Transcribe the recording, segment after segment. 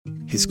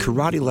his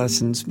karate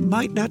lessons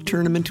might not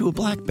turn him into a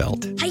black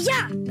belt.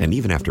 Hi-ya! And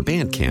even after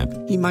band camp,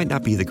 he might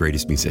not be the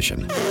greatest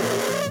musician.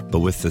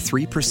 But with the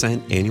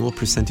 3% annual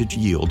percentage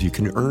yield you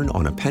can earn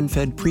on a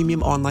PenFed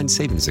premium online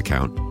savings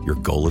account, your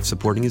goal of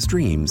supporting his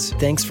dreams...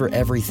 Thanks for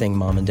everything,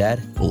 Mom and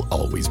Dad. ...will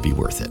always be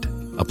worth it.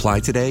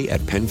 Apply today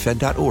at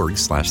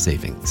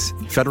PenFed.org/savings.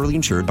 Federally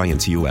insured by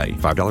NCUA.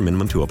 $5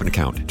 minimum to open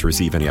account. To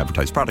receive any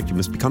advertised product, you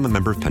must become a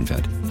member of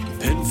PenFed.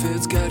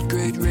 PenFed's got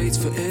great rates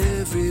for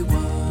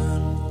everyone.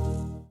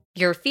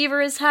 Your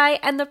fever is high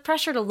and the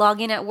pressure to log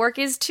in at work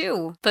is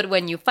too. But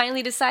when you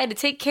finally decide to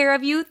take care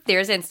of you,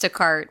 there's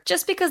Instacart.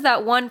 Just because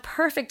that one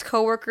perfect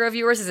coworker of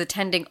yours is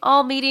attending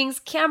all meetings,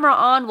 camera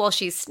on while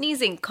she's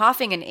sneezing,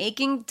 coughing, and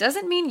aching,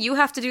 doesn't mean you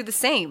have to do the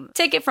same.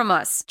 Take it from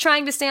us.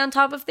 Trying to stay on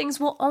top of things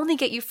will only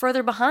get you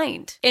further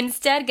behind.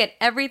 Instead, get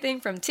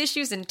everything from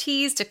tissues and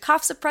teas to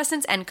cough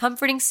suppressants and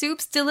comforting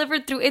soups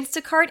delivered through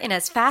Instacart in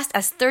as fast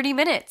as 30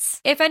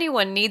 minutes. If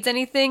anyone needs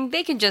anything,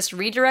 they can just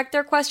redirect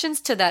their questions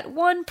to that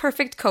one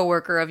perfect coworker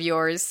of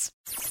yours.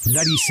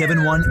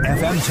 97.1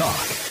 FM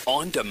Talk.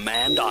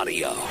 On-demand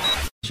audio.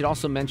 Should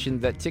also mention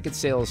that ticket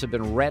sales have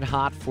been red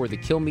hot for the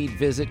Kilmeade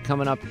visit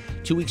coming up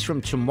 2 weeks from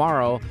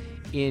tomorrow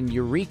in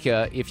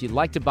Eureka. If you'd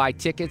like to buy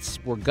tickets,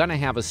 we're going to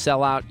have a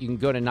sellout. You can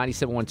go to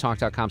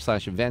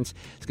 971talk.com/events.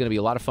 It's going to be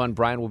a lot of fun.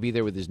 Brian will be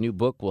there with his new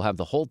book. We'll have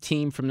the whole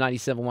team from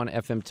 97.1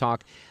 FM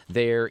Talk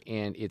there,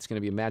 and it's going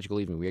to be a magical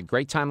evening. We had a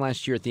great time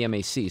last year at the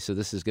MAC, so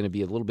this is going to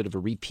be a little bit of a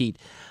repeat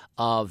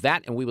of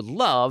that, and we would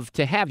love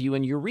to have you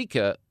in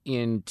Eureka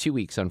in 2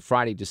 weeks on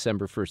Friday,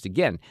 December 1st.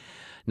 Again,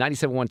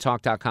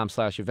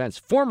 971talk.com/events.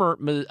 Former,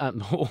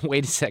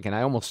 wait a second,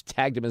 I almost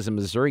tagged him as a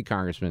Missouri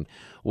congressman.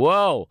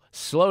 Whoa,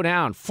 slow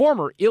down.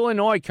 Former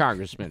Illinois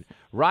congressman,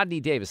 Rodney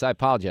Davis. I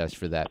apologize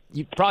for that.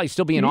 You'd probably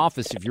still be in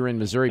office if you're in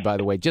Missouri, by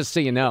the way, just so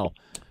you know.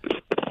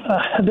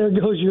 There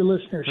goes your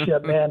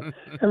listenership, man.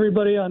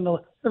 Everybody on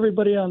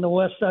the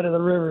west side of the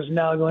river is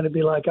now going to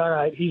be like, all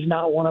right, he's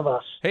not one of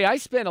us. Hey, I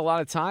spent a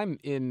lot of time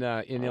in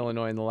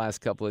Illinois in the last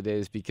couple of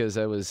days because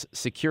I was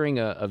securing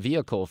a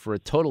vehicle for a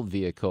totaled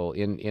vehicle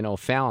in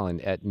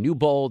O'Fallon at New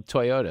Bold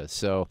Toyota.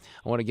 So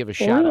I want to give a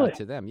shout out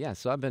to them. Yeah,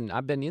 so I've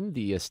been in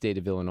the state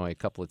of Illinois a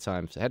couple of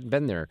times. I hadn't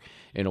been there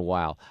in a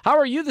while. How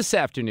are you this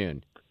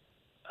afternoon?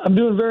 I'm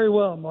doing very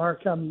well,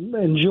 Mark. I'm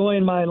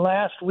enjoying my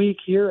last week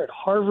here at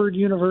Harvard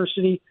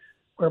University,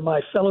 where my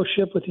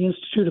fellowship with the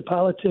Institute of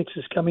Politics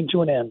is coming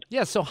to an end.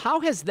 Yeah, so how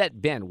has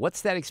that been?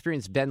 What's that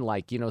experience been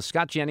like? You know,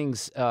 Scott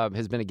Jennings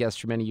has been a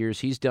guest for many years.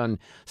 He's done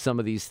some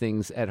of these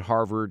things at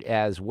Harvard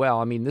as well.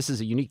 I mean, this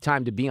is a unique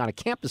time to be on a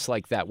campus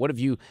like that. What have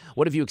you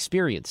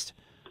experienced?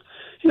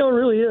 You know, it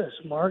really is,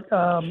 Mark.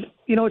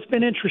 It's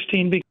been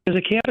interesting because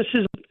the campus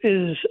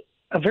is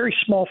a very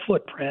small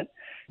footprint,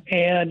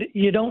 and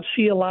you don't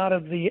see a lot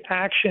of the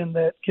action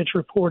that gets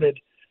reported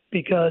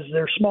because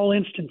they're small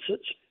instances.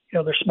 You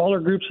know, there's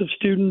smaller groups of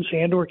students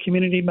and or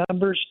community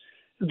members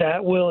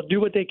that will do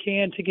what they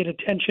can to get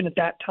attention at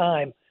that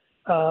time,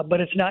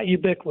 but it's not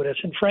ubiquitous.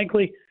 And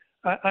frankly,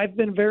 I've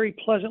been very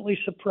pleasantly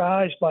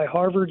surprised by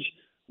Harvard's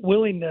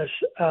willingness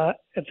at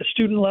the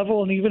student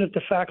level and even at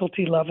the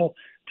faculty level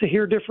to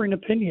hear differing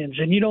opinions.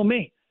 And you know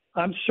me,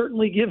 I'm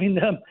certainly giving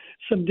them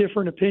some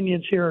different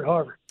opinions here at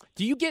Harvard.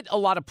 Do you get a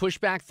lot of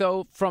pushback,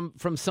 though, from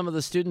some of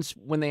the students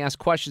when they ask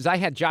questions? I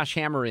had Josh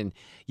Hammer in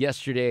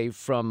yesterday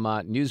from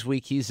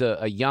Newsweek. He's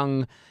a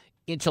young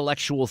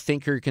intellectual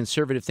thinker,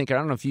 conservative thinker. I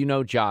don't know if you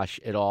know Josh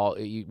at all.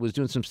 He was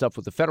doing some stuff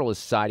with the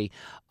Federalist Society.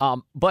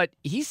 But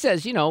he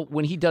says, you know,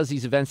 when he does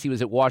these events, he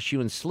was at Wash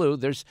U and SLU,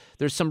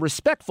 there's some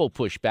respectful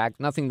pushback,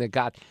 nothing that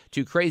got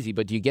too crazy.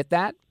 But do you get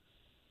that?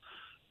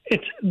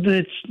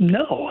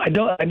 No, I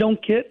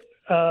don't get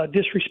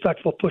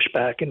disrespectful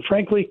pushback. And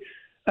frankly,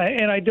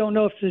 and I don't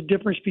know if the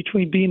difference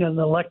between being an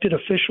elected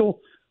official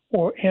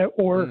or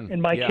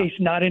in my case,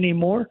 not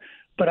anymore,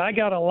 but I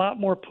got a lot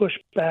more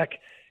pushback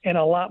and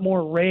a lot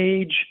more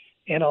rage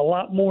and a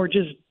lot more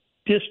just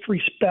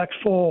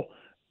disrespectful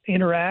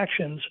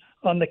interactions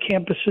on the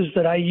campuses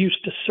that I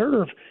used to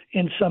serve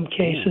in some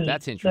cases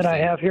that I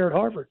have here at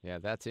Harvard. Yeah,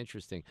 that's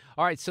interesting.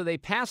 All right, so they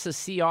passed a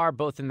CR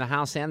both in the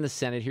House and the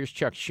Senate. Here's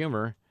Chuck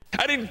Schumer.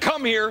 I didn't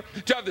come here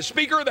to have the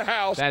Speaker of the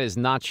House. That is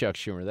not Chuck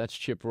Schumer. That's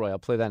Chip Roy. I'll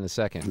play that in a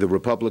second. The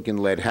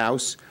Republican-led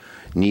House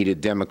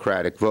needed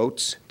Democratic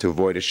votes to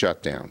avoid a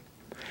shutdown.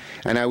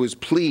 And I was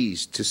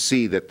pleased to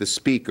see that the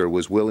Speaker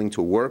was willing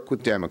to work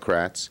with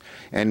Democrats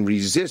and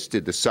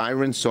resisted the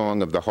siren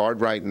song of the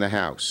hard right in the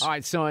House. All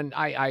right, so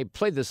I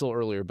played this a little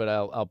earlier, but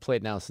I'll play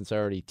it now since I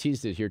already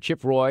teased it here.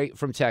 Chip Roy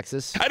from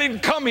Texas. I didn't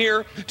come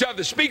here to have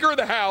the Speaker of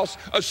the House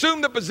assume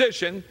the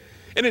position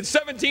and in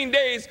 17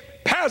 days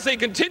pass a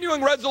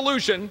continuing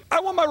resolution. I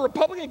want my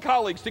Republican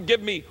colleagues to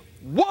give me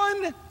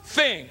one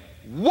thing,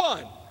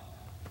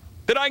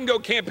 that I can go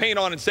campaign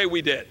on and say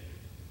we did.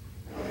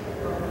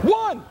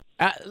 One.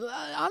 On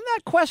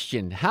that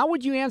question, how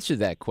would you answer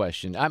that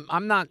question?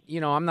 I'm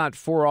not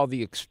for all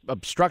the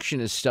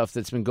obstructionist stuff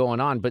that's been going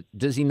on, but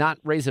does he not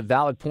raise a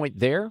valid point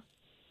there?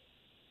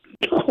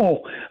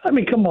 Oh, I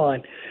mean, come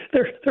on.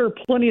 There are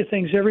plenty of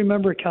things every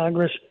member of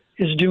Congress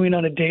is doing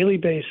on a daily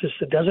basis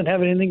that doesn't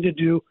have anything to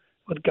do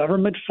with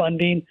government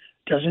funding,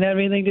 doesn't have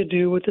anything to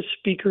do with the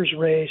speaker's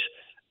race,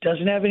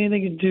 doesn't have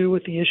anything to do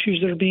with the issues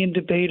that are being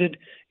debated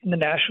in the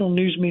national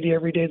news media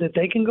every day, that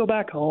they can go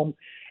back home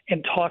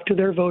and talk to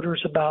their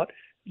voters about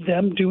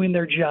them doing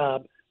their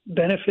job,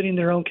 benefiting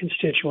their own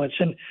constituents.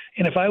 And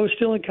if I was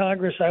still in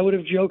Congress, I would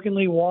have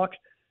jokingly walked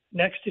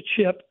next to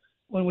Chip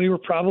when we were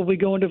probably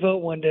going to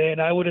vote one day,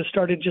 and I would have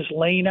started just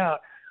laying out,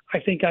 I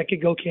think I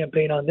could go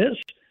campaign on this.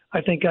 I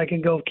think I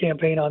can go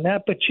campaign on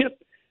that. But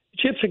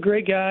Chip's a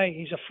great guy.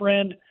 He's a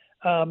friend.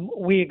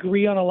 We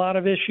agree on a lot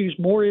of issues,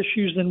 more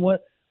issues than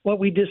what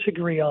we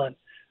disagree on.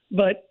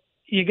 But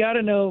you got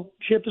to know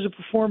Chip is a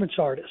performance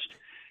artist.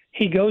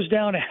 He goes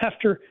down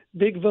after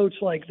big votes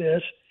like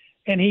this,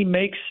 and he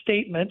makes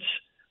statements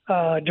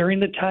during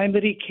the time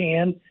that he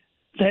can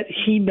that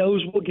he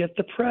knows will get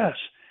the press.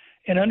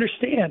 And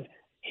understand,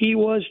 he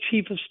was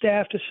chief of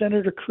staff to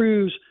Senator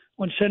Cruz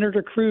when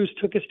Senator Cruz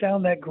took us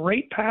down that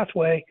great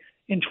pathway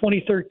in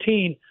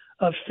 2013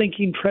 of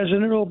thinking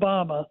President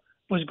Obama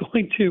was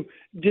going to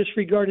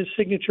disregard his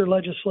signature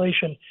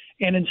legislation.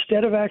 And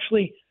instead of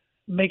actually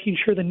making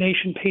sure the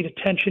nation paid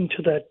attention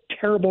to the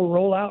terrible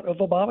rollout of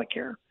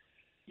Obamacare,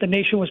 the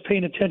nation was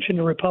paying attention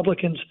to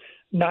Republicans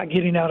not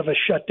getting out of a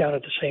shutdown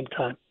at the same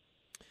time.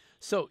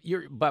 So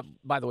but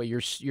by the way,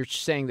 you're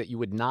saying that you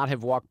would not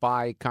have walked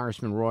by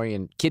Congressman Roy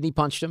and kidney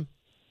punched him?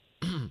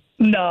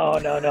 No.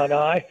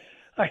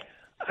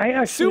 I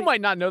actually, Sue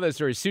might not know that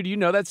story. Sue, do you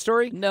know that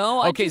story?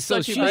 No. Okay,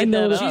 so she's been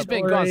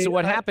gone. So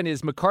what happened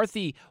is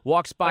McCarthy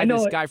walks by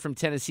this guy from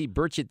Tennessee,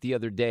 Burchett, the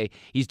other day.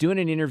 He's doing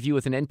an interview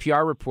with an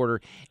NPR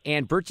reporter,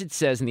 and Burchett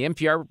says, and the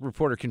NPR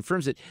reporter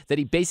confirms it, that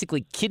he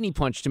basically kidney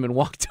punched him and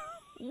walked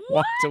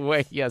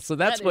away. Yeah, so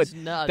that's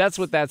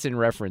what that's in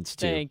reference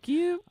to. Thank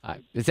you.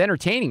 It's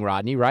entertaining,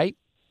 Rodney, right?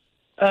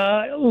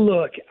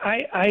 Look,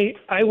 I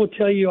will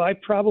tell you, I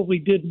probably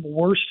did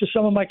worse to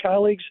some of my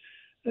colleagues,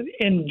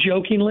 and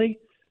jokingly.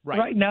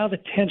 Right now, the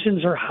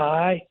tensions are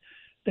high.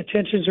 The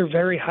tensions are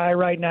very high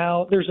right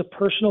now. There's a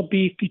personal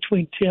beef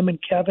between Tim and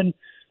Kevin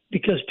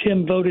because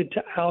Tim voted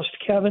to oust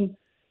Kevin.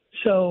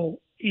 So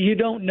you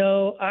don't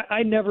know.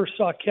 I never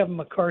saw Kevin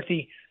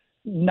McCarthy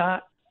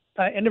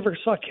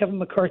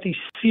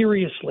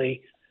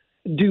seriously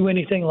do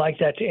anything like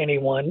that to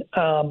anyone.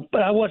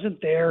 But I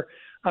wasn't there.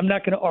 I'm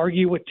not going to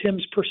argue with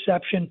Tim's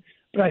perception,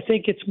 but I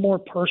think it's more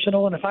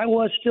personal. And if I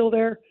was still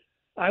there,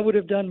 I would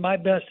have done my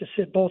best to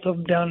sit both of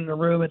them down in a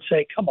room and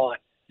say, come on.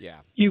 Yeah.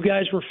 You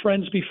guys were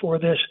friends before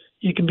this.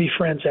 You can be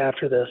friends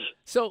after this.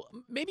 So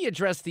maybe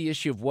address the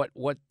issue of what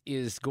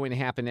is going to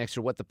happen next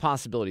or what the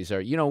possibilities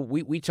are. You know,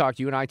 we talked,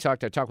 you and I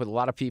talked with a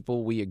lot of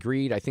people. We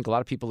agreed. I think a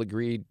lot of people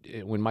agreed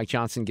when Mike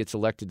Johnson gets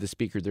elected the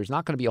speaker, there's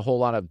not going to be a whole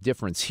lot of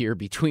difference here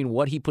between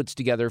what he puts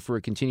together for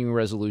a continuing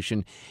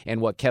resolution and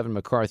what Kevin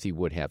McCarthy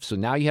would have. So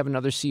now you have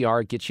another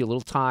CR. It gets you a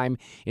little time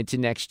into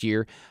next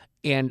year.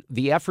 And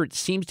the effort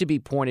seems to be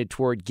pointed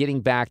toward getting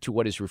back to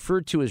what is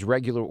referred to as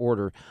regular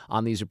order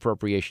on these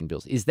appropriation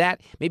bills. Is that,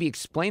 maybe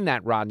explain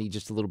that, Rodney,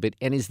 just a little bit,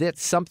 and is that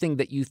something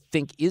that you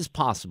think is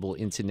possible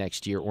into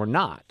next year or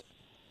not?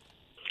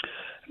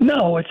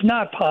 No, it's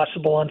not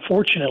possible,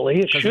 unfortunately.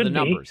 It should be. Because of the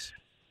numbers.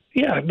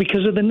 Yeah,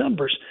 because of the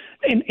numbers.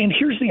 And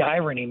here's the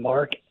irony,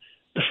 Mark.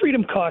 The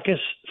Freedom Caucus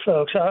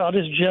folks, I'll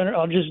just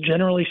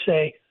generally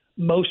say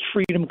most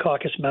Freedom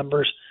Caucus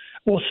members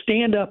will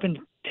stand up and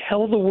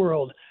tell the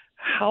world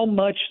how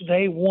much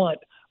they want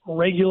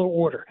regular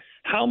order,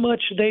 how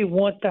much they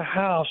want the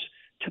House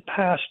to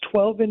pass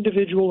 12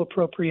 individual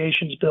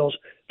appropriations bills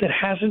that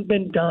hasn't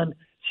been done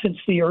since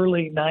the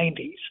early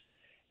 90s.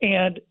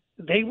 And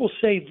they will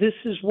say this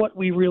is what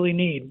we really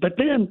need. But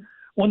then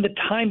when the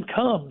time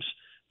comes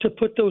to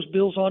put those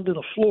bills onto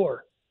the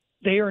floor,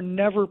 they are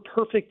never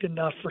perfect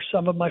enough for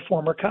some of my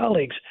former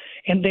colleagues,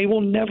 and they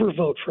will never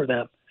vote for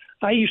them.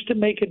 I used to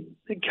make it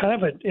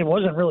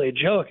wasn't really a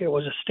joke, it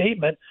was a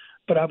statement,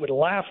 but I would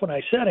laugh when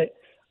I said it.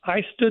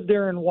 I stood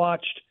there and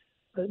watched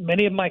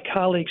many of my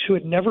colleagues who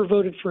had never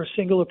voted for a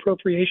single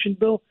appropriation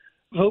bill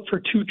vote for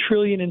 $2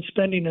 trillion in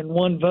spending in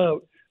one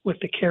vote with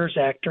the CARES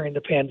Act during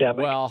the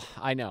pandemic. Well,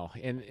 I know.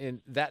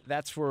 And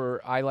that's where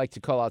I like to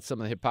call out some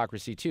of the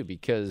hypocrisy, too,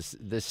 because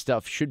this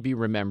stuff should be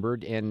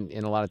remembered, and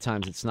a lot of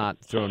times it's not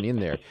thrown in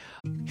there.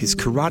 His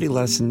karate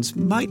lessons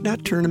might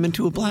not turn him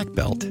into a black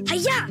belt.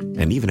 Hi-ya!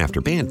 And even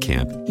after band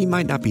camp, he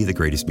might not be the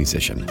greatest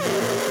musician.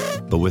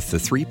 But with the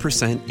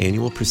 3%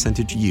 annual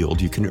percentage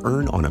yield you can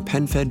earn on a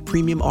PenFed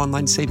premium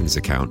online savings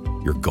account,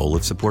 your goal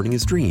of supporting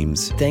his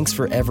dreams... Thanks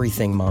for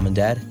everything, Mom and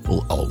Dad.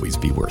 ...will always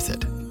be worth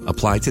it.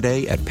 Apply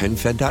today at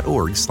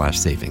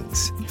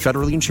PenFed.org/savings.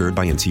 Federally insured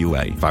by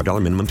NCUA.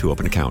 $5 minimum to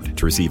open account.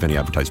 To receive any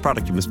advertised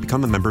product, you must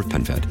become a member of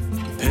PenFed.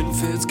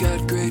 PenFed's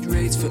got great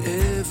rates for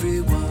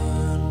everyone.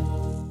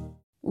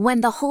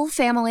 When the whole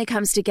family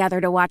comes together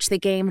to watch the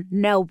game,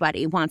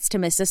 nobody wants to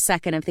miss a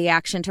second of the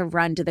action to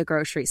run to the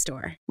grocery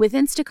store. With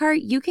Instacart,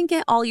 you can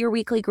get all your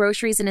weekly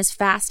groceries in as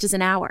fast as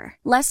an hour.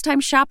 Less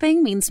time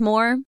shopping means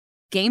more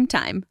game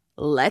time.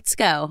 Let's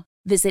go.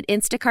 Visit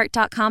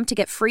instacart.com to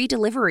get free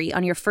delivery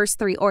on your first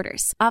 3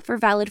 orders. Offer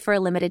valid for a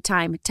limited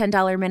time.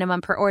 $10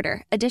 minimum per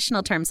order.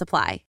 Additional terms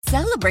apply.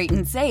 Celebrate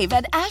and save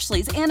at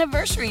Ashley's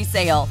Anniversary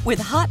Sale. With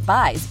Hot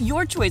Buys,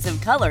 your choice of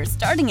colors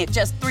starting at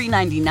just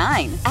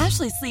 $3.99.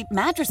 Ashley Sleep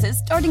mattresses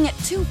starting at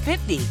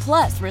 $2.50.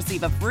 Plus,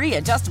 receive a free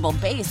adjustable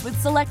base with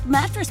select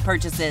mattress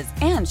purchases.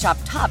 And shop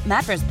top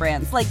mattress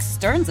brands like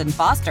Stearns &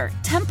 Foster,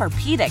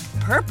 Tempur-Pedic,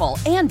 Purple,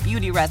 and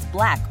Beautyrest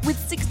Black with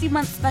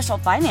 60-month special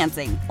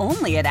financing.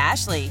 Only at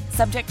Ashley.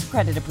 Subject to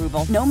credit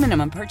approval. No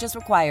minimum purchase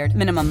required.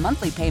 Minimum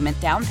monthly payment,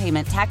 down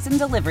payment, tax, and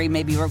delivery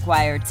may be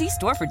required. See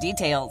store for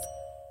details.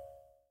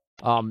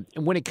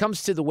 When it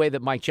comes to the way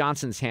that Mike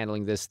Johnson's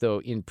handling this,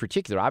 though, in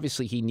particular,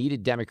 obviously he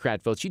needed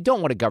Democrat votes. You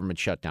don't want a government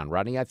shutdown,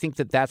 Rodney. I think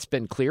that that's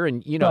been clear.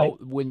 And, you know,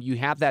 right. When you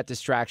have that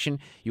distraction,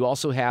 you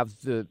also have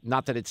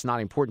not that it's not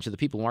important to the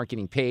people who aren't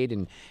getting paid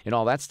and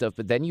all that stuff,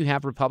 but then you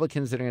have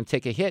Republicans that are going to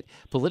take a hit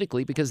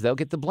politically because they'll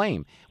get the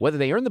blame. Whether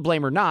they earn the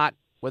blame or not,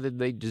 whether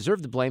they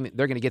deserve the blame,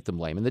 they're going to get the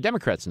blame. And the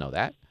Democrats know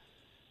that.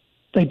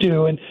 They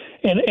do. And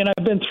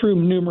I've been through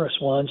numerous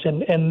ones,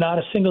 and not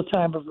a single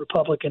time have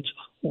Republicans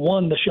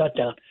won the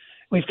shutdown.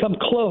 We've come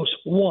close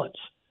once,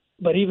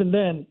 but even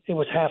then it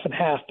was half and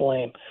half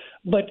blame.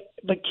 But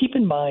keep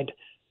in mind,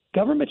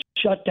 government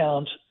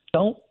shutdowns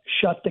don't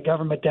shut the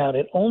government down.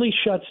 It only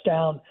shuts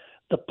down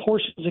the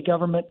portions of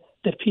government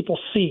that people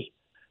see.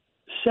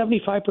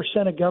 75%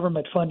 of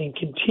government funding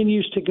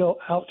continues to go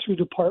out through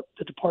the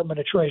Department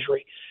of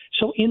Treasury.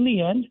 So in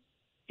the end,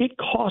 it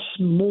costs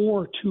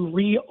more to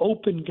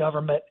reopen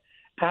government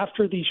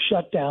after these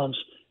shutdowns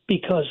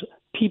because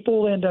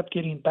people end up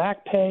getting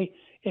back pay.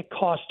 It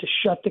costs to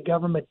shut the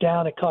government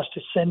down. It costs to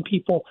send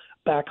people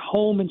back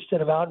home instead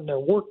of out in their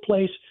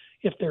workplace.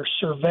 If they're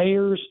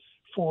surveyors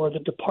for the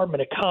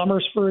Department of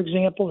Commerce, for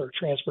example, or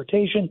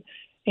transportation,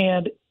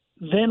 and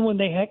then when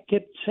they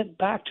get sent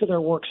back to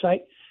their work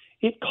site,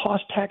 it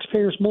costs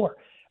taxpayers more,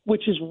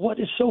 which is what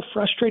is so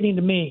frustrating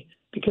to me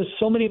because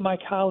so many of my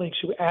colleagues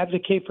who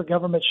advocate for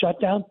government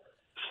shutdown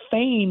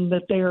feign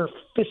that they are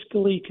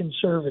fiscally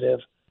conservative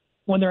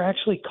when they're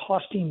actually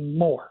costing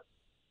more.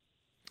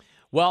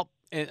 Well,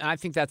 and I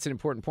think that's an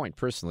important point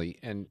personally,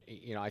 and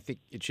you know I think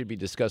it should be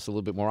discussed a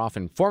little bit more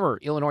often. Former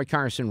Illinois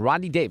Congressman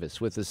Rodney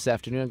Davis with us this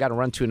afternoon. I've got to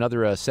run to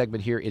another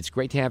segment here. It's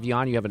great to have you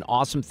on. You have an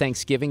awesome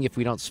Thanksgiving if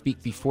we don't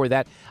speak before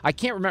that. I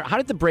can't remember. How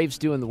did the Braves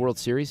do in the World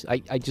Series?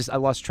 I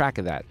lost track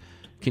of that.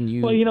 Can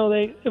you? Well, you know,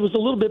 it was a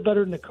little bit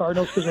better than the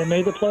Cardinals because they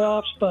made the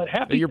playoffs, but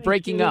happy You're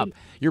breaking up.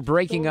 You're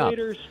breaking up.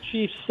 Raiders,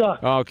 Chiefs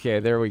suck. Okay,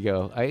 there we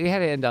go. I had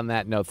to end on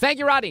that note. Thank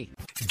you, Rodney.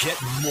 Get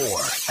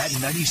more at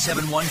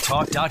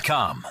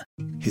 971talk.com.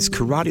 His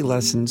karate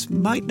lessons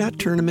might not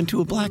turn him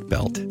into a black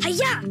belt.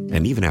 Hi-ya!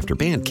 And even after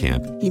band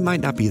camp, he might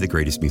not be the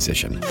greatest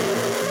musician.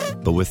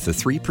 But with the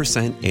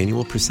 3%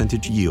 annual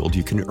percentage yield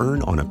you can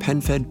earn on a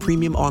PenFed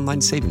premium online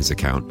savings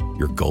account,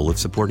 your goal of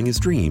supporting his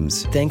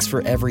dreams... Thanks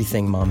for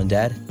everything, Mom and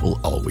Dad. ...will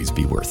always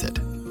be worth it.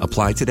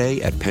 Apply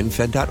today at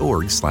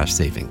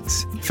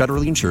PenFed.org/savings.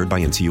 Federally insured by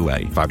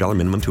NCUA. $5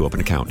 minimum to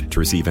open account. To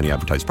receive any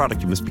advertised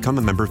product, you must become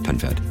a member of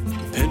PenFed.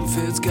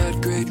 PenFed's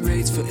got great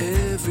rates for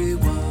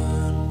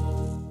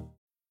everyone.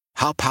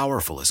 How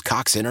powerful is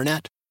Cox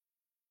Internet?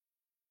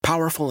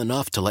 Powerful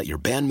enough to let your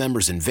band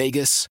members in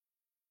Vegas,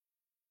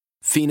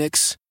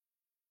 Phoenix,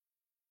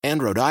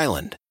 and Rhode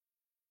Island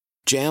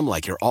jam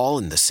like you're all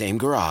in the same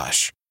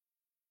garage.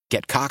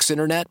 Get Cox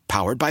Internet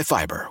powered by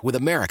fiber with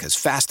America's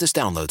fastest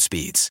download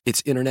speeds.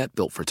 It's internet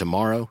built for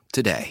tomorrow,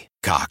 today.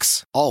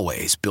 Cox,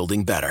 always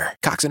building better.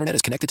 Cox Internet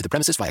is connected to the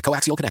premises via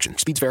coaxial connection.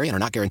 Speeds vary and are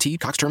not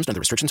guaranteed. Cox terms and other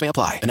restrictions may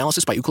apply.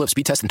 Analysis by Ookla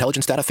Speed Test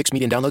Intelligence Data. Fixed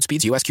median download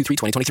speeds. US Q3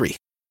 2023.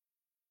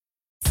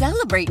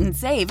 Celebrate and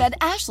save at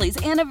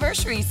Ashley's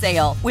Anniversary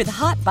Sale. With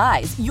Hot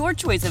Buys, your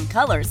choice of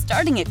colors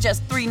starting at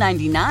just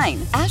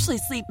 $3.99. Ashley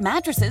Sleep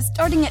mattresses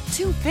starting at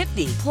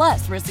 $2.50.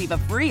 Plus, receive a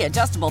free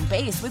adjustable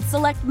base with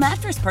select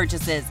mattress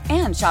purchases.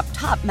 And shop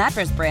top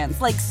mattress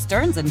brands like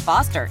Stearns &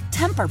 Foster,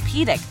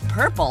 Tempur-Pedic,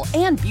 Purple,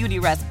 and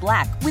Beautyrest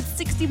Black with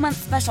 60-month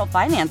special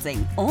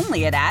financing.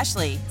 Only at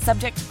Ashley.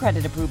 Subject to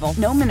credit approval.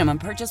 No minimum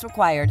purchase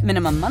required.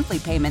 Minimum monthly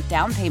payment,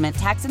 down payment,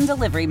 tax, and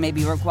delivery may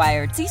be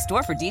required. See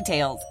store for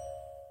details.